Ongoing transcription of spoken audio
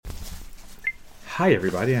Hi,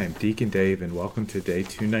 everybody. I'm Deacon Dave, and welcome to day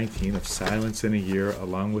 219 of Silence in a Year,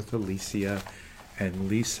 along with Alicia and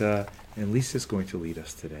Lisa. And Lisa's going to lead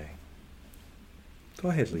us today. Go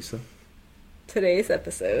ahead, Lisa. Today's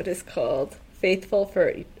episode is called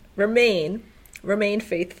Remain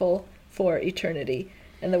Faithful for Eternity.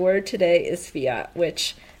 And the word today is fiat,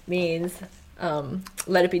 which means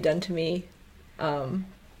let it be done to me.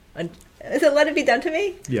 Is it let it be done to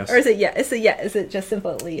me? Yes. Or is it yes? Is it just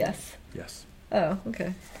simply yes? Yes. Oh,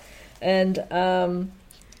 okay. And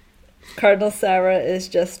Cardinal Sarah is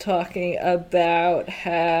just talking about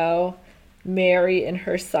how Mary, in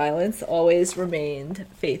her silence, always remained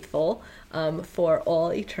faithful for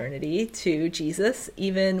all eternity to Jesus,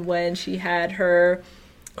 even when she had her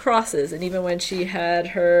crosses, and even when she had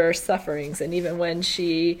her sufferings, and even when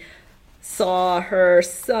she saw her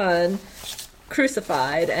son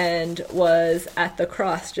crucified and was at the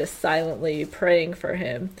cross just silently praying for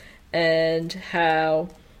him. And how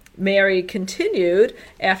Mary continued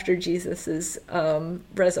after Jesus's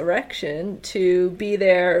resurrection to be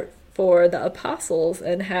there for the apostles,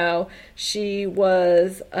 and how she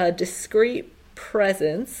was a discreet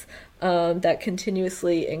presence that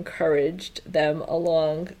continuously encouraged them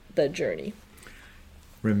along the journey.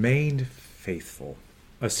 Remained faithful,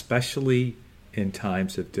 especially in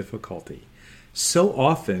times of difficulty. So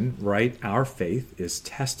often, right, our faith is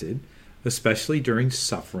tested, especially during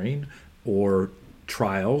suffering or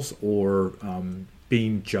trials or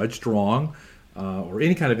being judged wrong or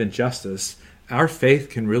any kind of injustice. Our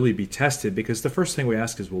faith can really be tested because the first thing we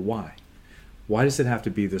ask is, well, why? Why does it have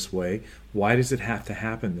to be this way? Why does it have to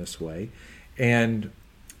happen this way? And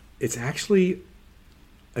it's actually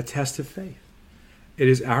a test of faith. It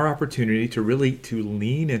is our opportunity to really to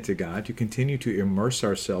lean into God, to continue to immerse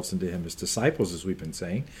ourselves into Him as disciples, as we've been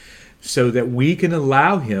saying, so that we can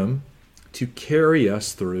allow Him to carry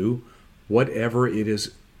us through whatever it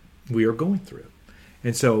is we are going through.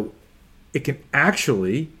 And so it can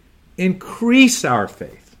actually increase our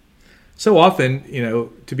faith. So often,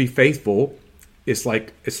 to be faithful, it's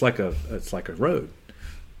like a road.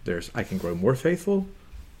 I can grow more faithful,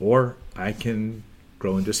 or I can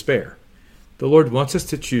grow in despair. The Lord wants us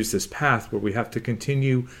to choose this path where we have to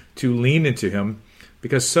continue to lean into Him,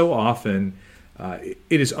 because so often it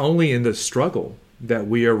is only in the struggle that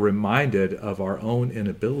we are reminded of our own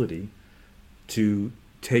inability to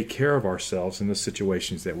take care of ourselves in the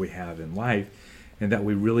situations that we have in life, and that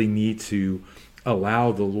we really need to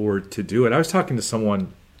allow the Lord to do it. I was talking to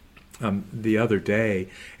someone the other day,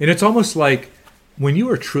 and it's almost like when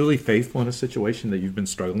you are truly faithful in a situation that you've been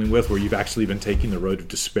struggling with, where you've actually been taking the road of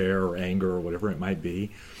despair or anger or whatever it might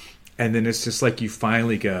be, and then it's just like you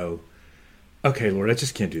finally go, okay, Lord, I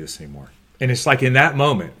just can't do this anymore. And it's like in that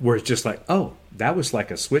moment where it's just like, oh, that was like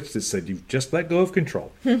a switch that said, you've just let go of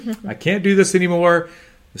control. I can't do this anymore.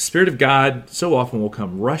 The Spirit of God so often will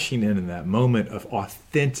come rushing in that moment of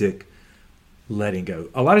authentic letting go.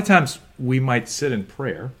 A lot of times we might sit in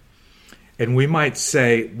prayer and we might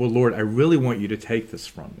say, well, Lord, I really want you to take this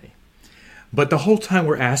from me. But the whole time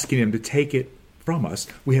we're asking Him to take it from us,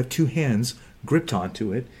 we have two hands gripped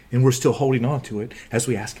onto it, and we're still holding on to it as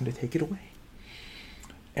we ask Him to take it away.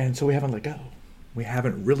 And so we haven't let go. We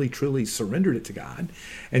haven't really, truly surrendered it to God.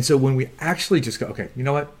 And so when we actually just go, okay, you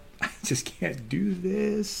know what? I just can't do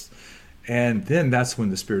this. And then that's when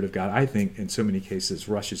the Spirit of God, I think, in so many cases,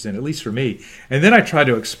 rushes in, at least for me. And then I try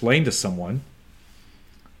to explain to someone,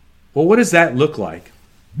 well, what does that look like,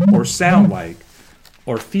 or sound like,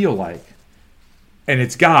 or feel like? And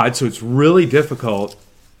it's God, so it's really difficult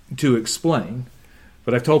to explain.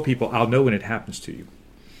 But I've told people, I'll know when it happens to you,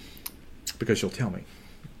 because you'll tell me.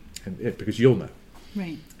 Because you'll know.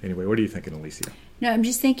 Right. Anyway, what are you thinking, Alicia? No, I'm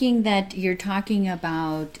just thinking that you're talking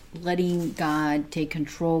about letting God take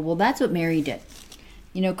control. Well, that's what Mary did.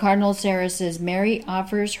 Cardinal Sarah says Mary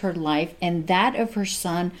offers her life and that of her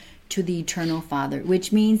son to the eternal Father,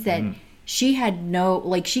 which means that she had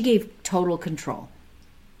she gave total control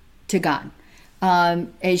to God.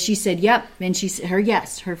 And she said, yep. And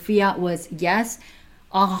her fiat was yes.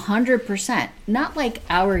 100%, not like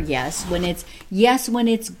our yes when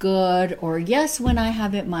it's good, or yes when I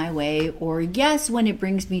have it my way, or yes when it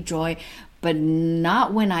brings me joy, but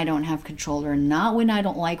not when I don't have control, or not when I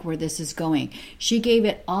don't like where this is going. She gave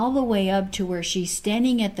it all the way up to where she's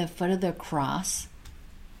standing at the foot of the cross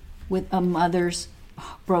with a mother's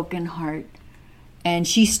broken heart, and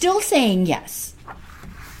she's still saying yes.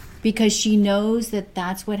 Because she knows that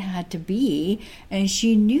that's what had to be, and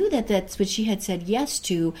she knew that that's what she had said yes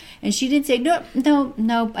to, and she didn't say,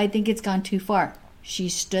 no, I think it's gone too far. She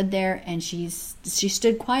stood there and she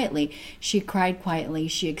stood quietly. She cried quietly.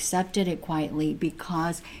 She accepted it quietly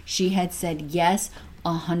because she had said yes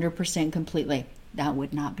 100% completely. That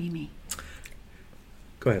would not be me.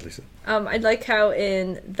 Go ahead, Lisa. I like how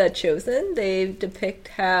in The Chosen they depict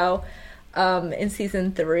how in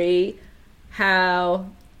season 3 how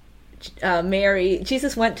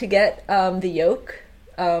Jesus went to get the yoke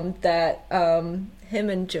that him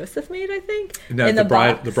and Joseph made, I think. No, in the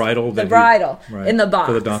box. bridle. Right, in the box.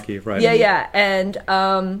 For the donkey, right. Yeah. And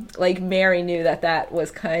like Mary knew that was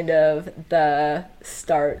kind of the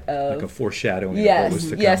start of... Like a foreshadowing of yes, what was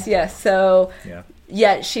to come. Yes. So,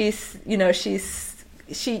 yeah, she's,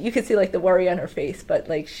 you could see like the worry on her face, but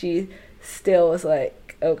like she still was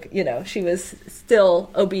like, okay, she was still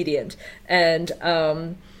obedient. And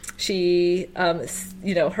she,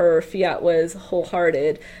 her fiat was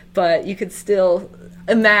wholehearted, but you could still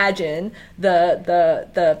imagine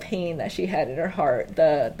the pain that she had in her heart,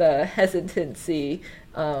 the hesitancy,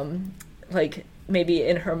 like maybe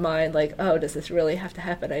in her mind, like, oh, does this really have to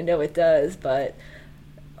happen? I know it does, but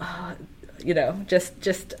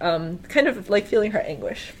just kind of like feeling her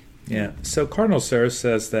anguish. Yeah. So Cardinal Sarah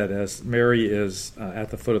says that as Mary is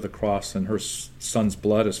at the foot of the cross and her son's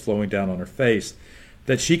blood is flowing down on her face,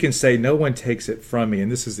 that she can say, no one takes it from me,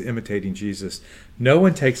 and this is imitating Jesus, no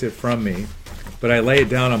one takes it from me, but I lay it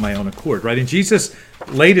down on my own accord, right? And Jesus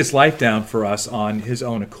laid his life down for us on his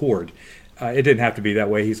own accord. It didn't have to be that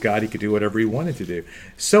way. He's God. He could do whatever he wanted to do.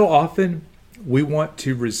 So often we want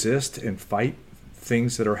to resist and fight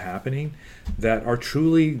things that are happening that are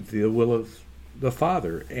truly the will of the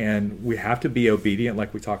Father. And we have to be obedient,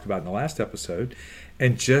 like we talked about in the last episode,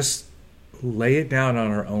 and just lay it down on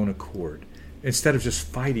our own accord instead of just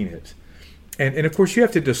fighting it. And of course, you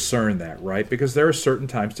have to discern that, right? Because there are certain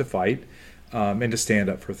times to fight and to stand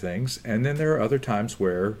up for things. And then there are other times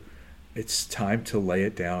where it's time to lay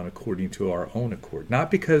it down according to our own accord.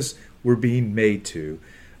 Not because we're being made to,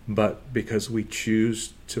 but because we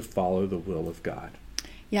choose to follow the will of God.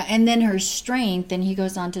 Yeah, and then her strength, and he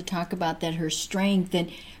goes on to talk about that her strength, and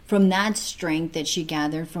from that strength that she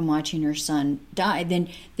gathered from watching her son die, then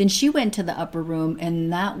she went to the upper room,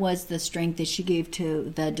 and that was the strength that she gave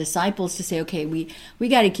to the disciples to say, okay, we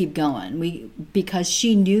got to keep going, because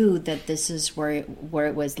she knew that this is where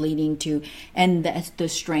it was leading to, and the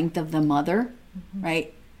strength of the mother,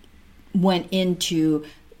 right, went into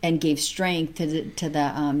and gave strength to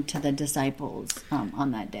the disciples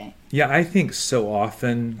on that day. Yeah, I think so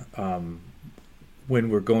often when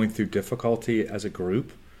we're going through difficulty as a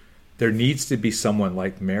group, there needs to be someone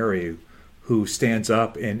like Mary who stands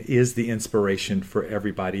up and is the inspiration for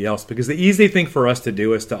everybody else. Because the easy thing for us to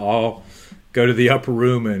do is to all go to the upper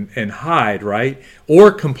room and hide, right?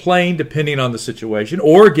 Or complain, depending on the situation,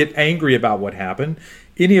 or get angry about what happened,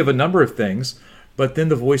 any of a number of things. But then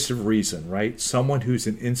the voice of reason, right? Someone who's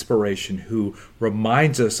an inspiration, who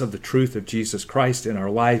reminds us of the truth of Jesus Christ in our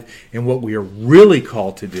life and what we are really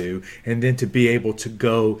called to do, and then to be able to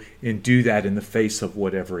go and do that in the face of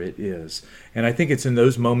whatever it is. And I think it's in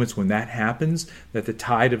those moments when that happens that the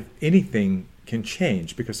tide of anything can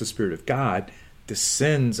change, because the Spirit of God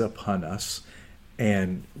descends upon us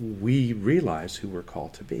and we realize who we're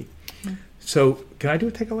called to be. Mm-hmm. So can I do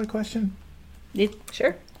a take-away question?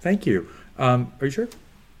 Sure. Thank you. Are you sure?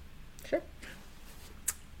 Sure.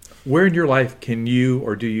 Where in your life can you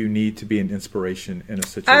or do you need to be an inspiration in a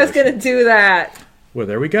situation? I was going to do that. Well,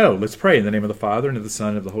 there we go. Let's pray in the name of the Father, and of the Son,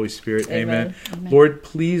 and of the Holy Spirit. Amen. Amen. Lord,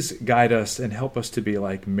 please guide us and help us to be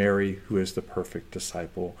like Mary, who is the perfect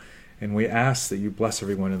disciple. And we ask that you bless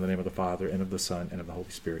everyone in the name of the Father, and of the Son, and of the Holy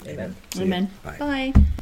Spirit. Amen. Amen. See you. Amen. Bye. Bye.